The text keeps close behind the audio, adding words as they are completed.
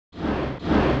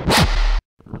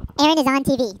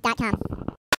TheTurnIsOnTV.com.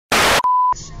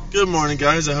 Good morning,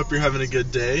 guys. I hope you're having a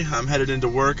good day. I'm headed into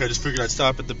work. I just figured I'd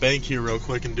stop at the bank here real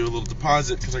quick and do a little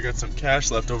deposit because I got some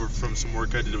cash left over from some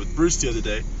work I did with Bruce the other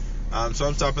day. So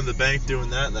I'm stopping at the bank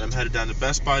doing that, and then I'm headed down to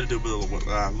Best Buy to do a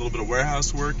little bit of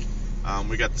warehouse work.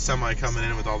 We got the semi coming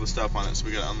in with all the stuff on it, so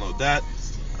we got to unload that.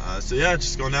 So yeah,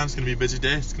 just going down. It's going to be a busy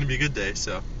day. It's going to be a good day,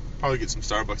 so probably get some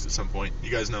Starbucks at some point.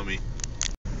 You guys know me.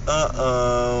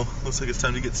 Uh-oh. Looks like it's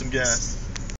time to get some gas.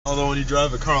 Although when you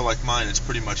drive a car like mine, it's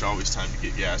pretty much always time to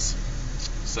get gas.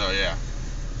 So yeah.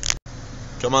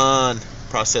 Come on.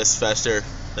 Process faster.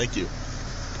 Thank you.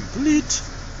 Complete.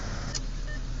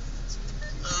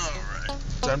 Alright.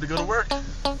 Time to go to work.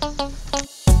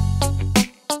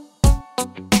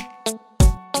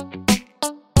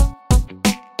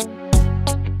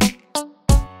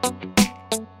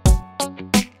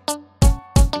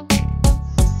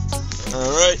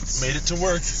 Alright. Made it to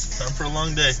work. Time for a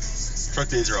long day. Truck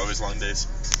days are always long days.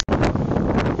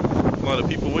 A lot of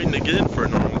people waiting to get in for a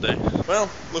normal day. Well,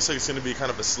 looks like it's going to be kind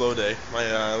of a slow day.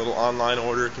 My little online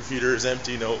order computer is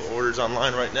empty. No orders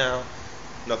online right now.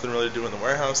 Nothing really to do in the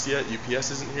warehouse yet.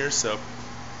 UPS isn't here, so I'm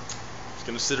just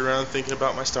going to sit around thinking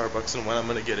about my Starbucks and when I'm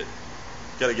going to get it.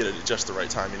 Got to get it at just the right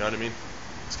time, you know what I mean?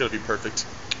 It's got to be perfect.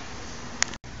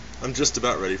 I'm just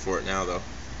about ready for it now, though.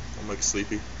 I'm like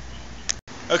sleepy.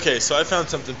 Okay, so I found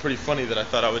something pretty funny that I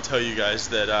thought I would tell you guys,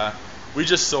 that we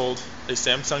just sold a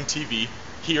Samsung TV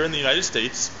here in the United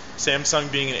States, Samsung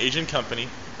being an Asian company,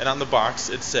 and on the box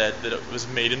it said that it was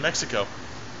made in Mexico.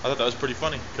 I thought that was pretty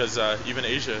funny, because even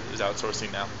Asia is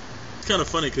outsourcing now. It's kind of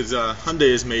funny because Hyundai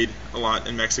is made a lot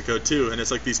in Mexico too, and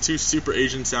it's like these two super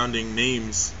Asian sounding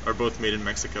names are both made in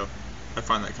Mexico. I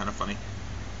find that kind of funny.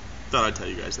 Thought I'd tell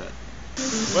you guys that.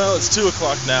 Well, it's 2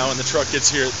 o'clock now, and the truck gets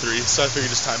here at 3, so I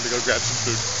figured it's time to go grab some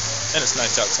food. And it's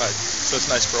nice outside, so it's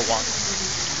nice for a walk.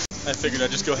 I figured I'd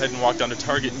just go ahead and walk down to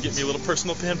Target and get me a little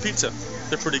personal pan pizza.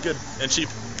 They're pretty good and cheap.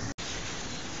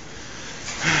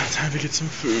 Time to get some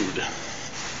food.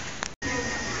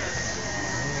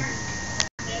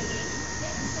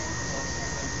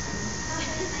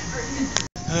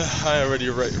 I already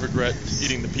regret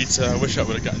eating the pizza. I wish I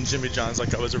would have gotten Jimmy John's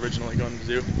like I was originally going to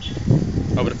do.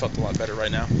 I would have felt a lot better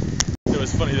right now. It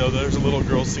was funny though, there was a little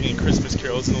girl singing Christmas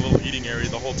carols in the little eating area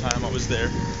the whole time I was there,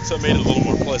 so it made it a little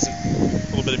more pleasant. A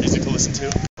little bit of music to listen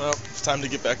to. Well, it's time to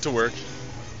get back to work.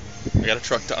 I got a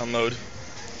truck to unload.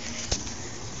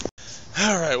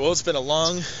 Alright, well it's been a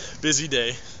long, busy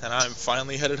day, and I'm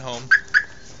finally headed home.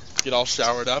 Get all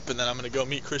showered up, and then I'm going to go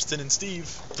meet Kristen and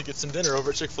Steve to get some dinner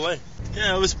over at Chick-fil-A.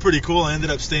 Yeah, it was pretty cool. I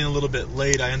ended up staying a little bit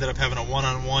late. I ended up having a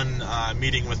one-on-one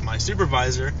meeting with my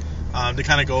supervisor to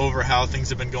kind of go over how things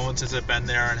have been going since I've been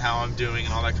there and how I'm doing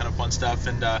and all that kind of fun stuff.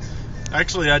 And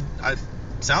actually, I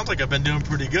sounds like I've been doing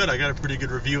pretty good. I got a pretty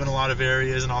good review in a lot of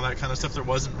areas and all that kind of stuff. There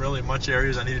wasn't really much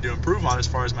areas I needed to improve on as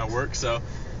far as my work, so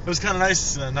it was kind of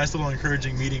nice, a nice little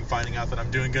encouraging meeting, finding out that I'm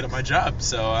doing good at my job.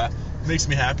 So it makes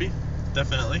me happy.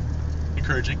 Definitely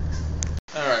encouraging.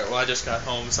 Alright, well I just got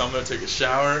home, so I'm going to take a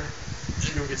shower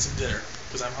and go get some dinner,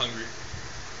 because I'm hungry.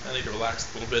 I need to relax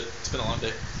a little bit. It's been a long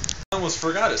day. I almost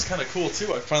forgot, it's kind of cool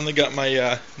too. I finally got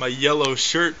my my yellow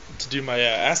shirt to do my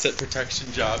asset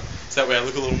protection job, so that way I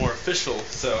look a little more official.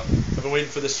 So I've been waiting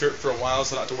for this shirt for a while,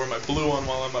 so I don't have to wear my blue one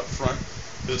while I'm up front,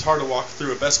 because it's hard to walk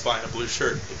through a Best Buy in a blue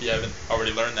shirt, if you haven't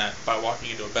already learned that, by walking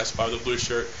into a Best Buy with a blue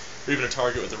shirt, or even a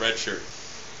Target with a red shirt.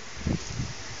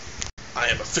 I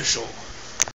am official.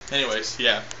 Anyways,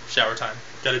 yeah, shower time.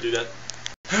 Gotta do that.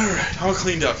 Alright, all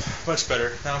cleaned up. Much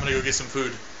better. Now I'm gonna go get some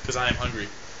food, because I am hungry.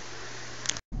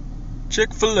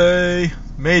 Chick-fil-A!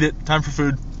 Made it. Time for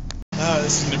food.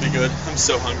 This is gonna be good. I'm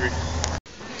so hungry.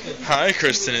 Hi,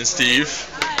 Kristen and Steve.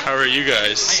 How are you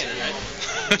guys?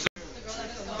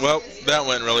 Well, that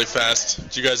went really fast.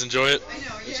 Did you guys enjoy it?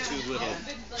 It's too little.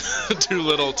 Too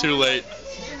little, too late.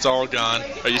 It's all gone.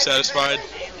 Are you satisfied?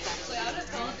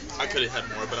 I could have had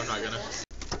more, but I'm not gonna.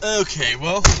 Okay,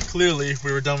 well, clearly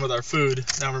we were done with our food.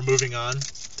 Now we're moving on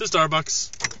to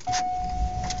Starbucks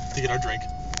to get our drink.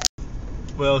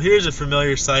 Well, here's a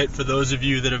familiar sight for those of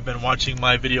you that have been watching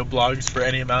my video blogs for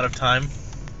any amount of time.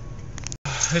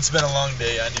 It's been a long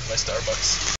day. I need my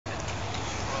Starbucks.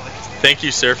 Thank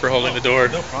you, sir, for holding the door.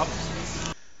 No problem.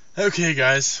 Okay,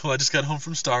 guys. Well, I just got home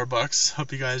from Starbucks.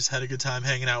 Hope you guys had a good time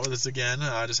hanging out with us again.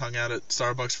 I just hung out at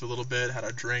Starbucks for a little bit, had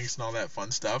our drinks and all that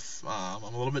fun stuff. I'm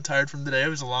a little bit tired from today. It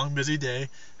was a long, busy day.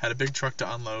 Had a big truck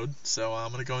to unload, so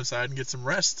I'm going to go inside and get some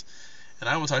rest. And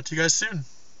I will talk to you guys soon.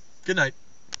 Good night.